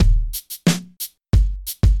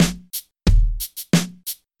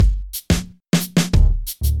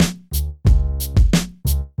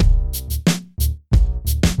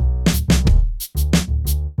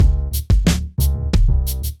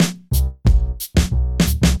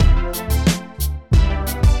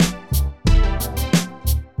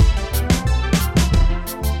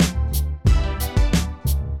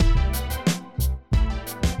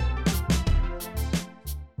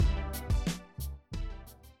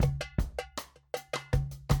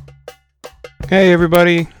Hey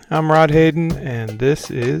everybody, I'm Rod Hayden, and this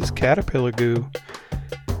is Caterpillar Goo.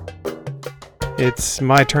 It's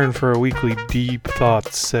my turn for a weekly Deep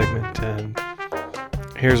Thoughts segment, and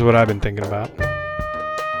here's what I've been thinking about.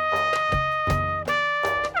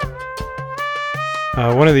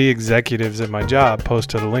 One of the executives at my job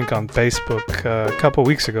posted a link on Facebook a couple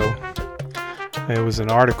weeks ago. It was an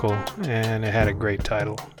article, and it had a great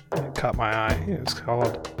title. It caught my eye. It was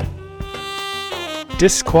called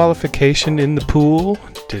 "Disqualification in the Pool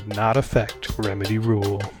Did Not Affect Remedy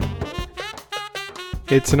Rule."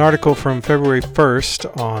 It's an article from February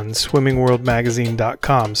 1st on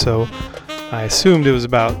swimmingworldmagazine.com, so I assumed it was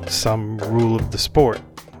about some rule of the sport,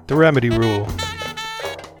 the Remedy Rule.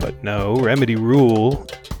 But no, Remedy Rule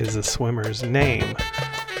is a swimmer's name.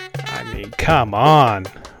 I mean, come on.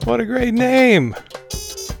 What a great name.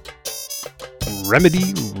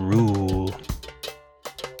 Remedy Rule.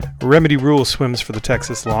 Remedy Rule swims for the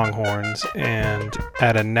Texas Longhorns, and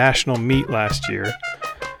at a national meet last year,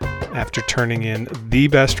 after turning in the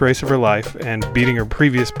best race of her life and beating her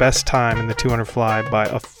previous best time in the 200 fly by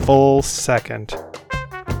a full second,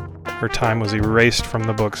 her time was erased from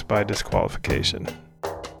the books by disqualification.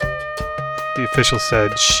 The official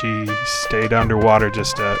said she stayed underwater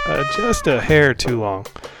just a hair too long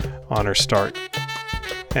on her start.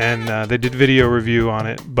 And they did video review on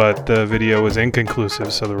it, but the video was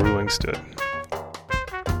inconclusive, so the ruling stood.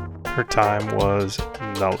 Her time was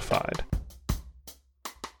nullified.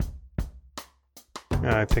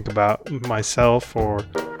 And I think about myself or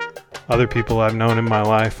other people I've known in my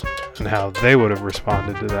life and how they would have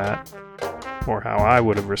responded to that, or how I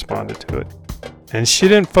would have responded to it. And she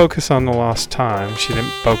didn't focus on the lost time. She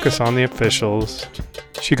didn't focus on the officials.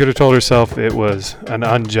 She could have told herself it was an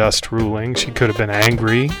unjust ruling. She could have been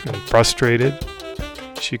angry and frustrated.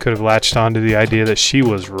 She could have latched on to the idea that she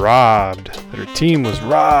was robbed, that her team was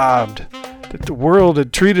robbed, that the world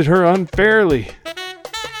had treated her unfairly.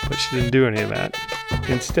 But she didn't do any of that.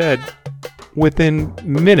 Instead, within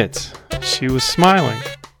minutes, she was smiling.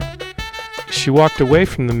 She walked away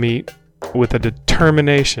from the meet with a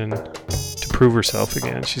determination prove herself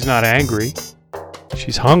again. She's not angry.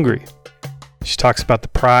 She's hungry. She talks about the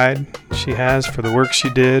pride she has for the work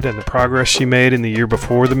she did and the progress she made in the year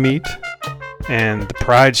before the meet, and the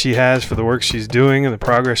pride she has for the work she's doing and the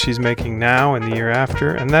progress she's making now and the year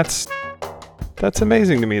after. And that's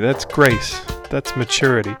amazing to me. That's grace. That's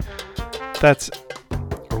maturity. That's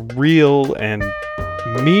a real and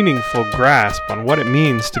meaningful grasp on what it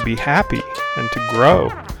means to be happy and to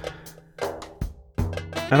grow.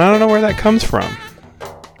 And I don't know where that comes from.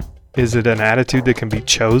 Is it an attitude that can be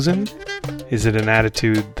chosen? Is it an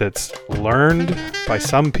attitude that's learned by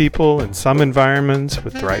some people in some environments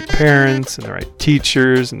with the right parents and the right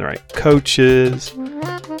teachers and the right coaches?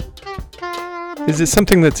 Is it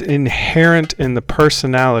something that's inherent in the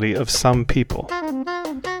personality of some people,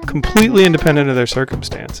 completely independent of their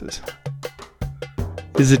circumstances?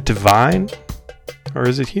 Is it divine or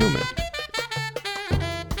is it human?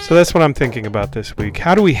 So that's what I'm thinking about this week.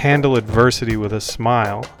 How do we handle adversity with a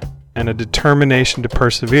smile and a determination to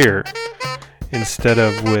persevere instead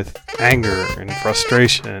of with anger and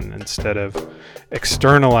frustration, instead of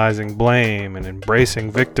externalizing blame and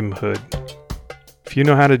embracing victimhood? If you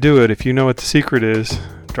know how to do it, if you know what the secret is,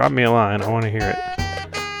 drop me a line. I want to hear it.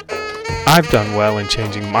 I've done well in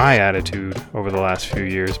changing my attitude over the last few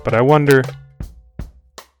years, but I wonder,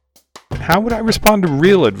 how would I respond to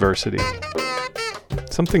real adversity?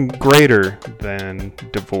 Something greater than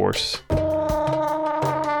divorce.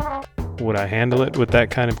 Would I handle it with that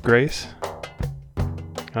kind of grace?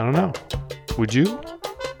 I don't know. Would you?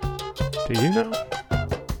 Do you know?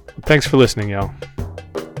 Thanks for listening, y'all.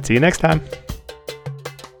 See you next time.